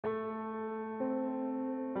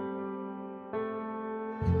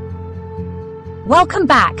Welcome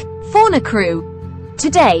back, Fauna Crew!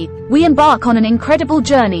 Today, we embark on an incredible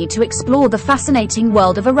journey to explore the fascinating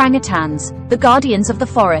world of orangutans, the guardians of the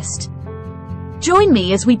forest. Join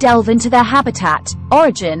me as we delve into their habitat,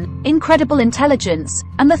 origin, incredible intelligence,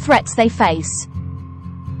 and the threats they face.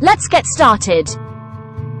 Let's get started!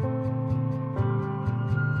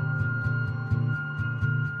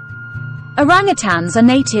 Orangutans are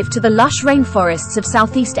native to the lush rainforests of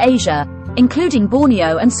Southeast Asia, including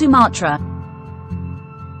Borneo and Sumatra.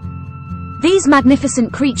 These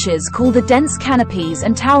magnificent creatures call the dense canopies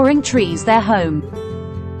and towering trees their home.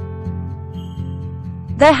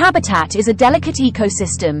 Their habitat is a delicate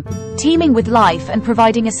ecosystem, teeming with life and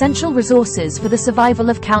providing essential resources for the survival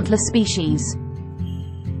of countless species.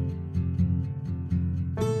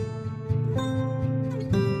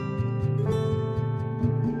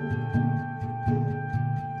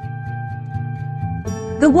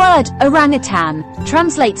 The word orangutan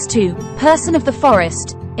translates to person of the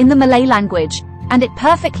forest in the Malay language, and it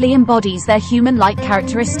perfectly embodies their human-like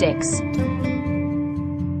characteristics.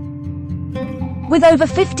 With over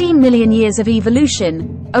 15 million years of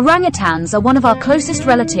evolution, orangutans are one of our closest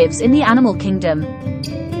relatives in the animal kingdom.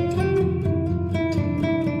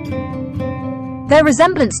 Their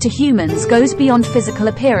resemblance to humans goes beyond physical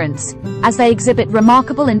appearance, as they exhibit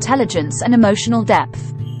remarkable intelligence and emotional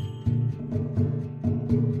depth.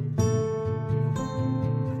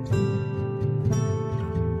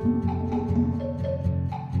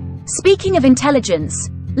 Speaking of intelligence,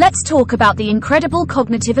 let's talk about the incredible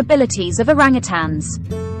cognitive abilities of orangutans.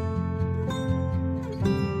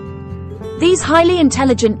 These highly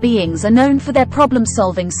intelligent beings are known for their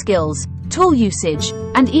problem-solving skills, tool usage,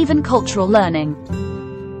 and even cultural learning.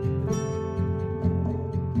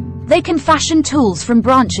 They can fashion tools from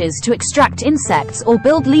branches to extract insects or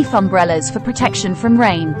build leaf umbrellas for protection from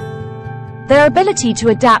rain. Their ability to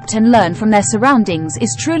adapt and learn from their surroundings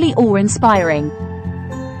is truly awe-inspiring.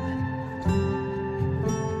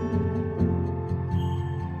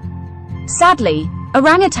 Sadly,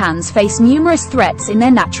 orangutans face numerous threats in their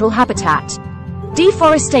natural habitat.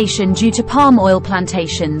 Deforestation due to palm oil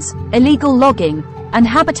plantations, illegal logging, and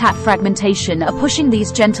habitat fragmentation are pushing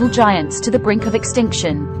these gentle giants to the brink of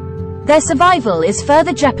extinction. Their survival is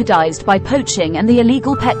further jeopardized by poaching and the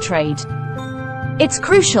illegal pet trade. It's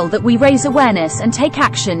crucial that we raise awareness and take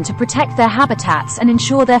action to protect their habitats and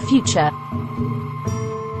ensure their future.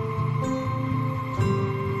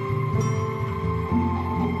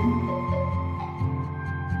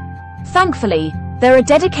 Thankfully, there are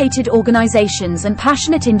dedicated organizations and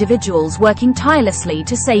passionate individuals working tirelessly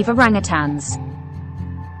to save orangutans.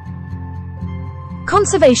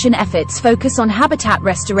 Conservation efforts focus on habitat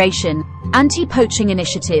restoration, anti-poaching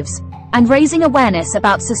initiatives, and raising awareness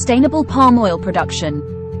about sustainable palm oil production.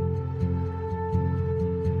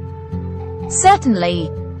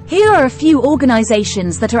 Certainly, here are a few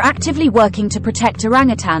organizations that are actively working to protect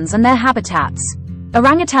orangutans and their habitats.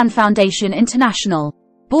 Orangutan Foundation International,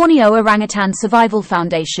 Borneo Orangutan Survival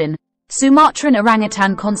Foundation, Sumatran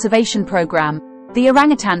Orangutan Conservation Program, the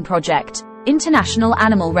Orangutan Project, International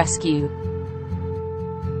Animal Rescue.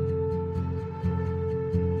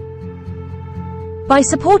 By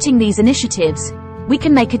supporting these initiatives, we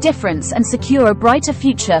can make a difference and secure a brighter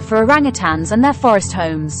future for orangutans and their forest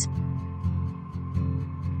homes.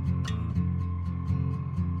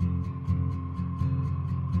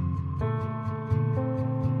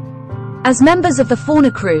 As members of the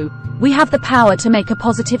Fauna Crew, we have the power to make a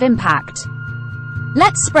positive impact.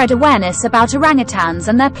 Let's spread awareness about orangutans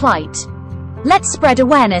and their plight. Let's spread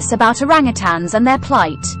awareness about orangutans and their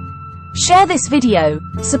plight. Share this video,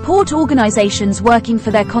 support organizations working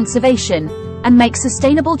for their conservation, and make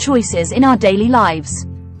sustainable choices in our daily lives.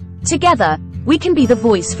 Together, we can be the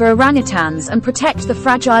voice for orangutans and protect the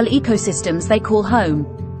fragile ecosystems they call home.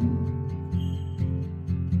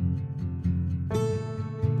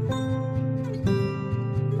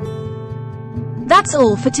 That's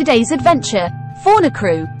all for today's adventure, Fauna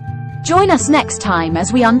Crew. Join us next time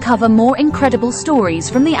as we uncover more incredible stories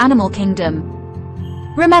from the animal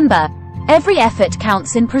kingdom. Remember, every effort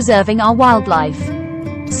counts in preserving our wildlife.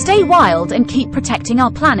 Stay wild and keep protecting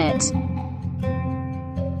our planet.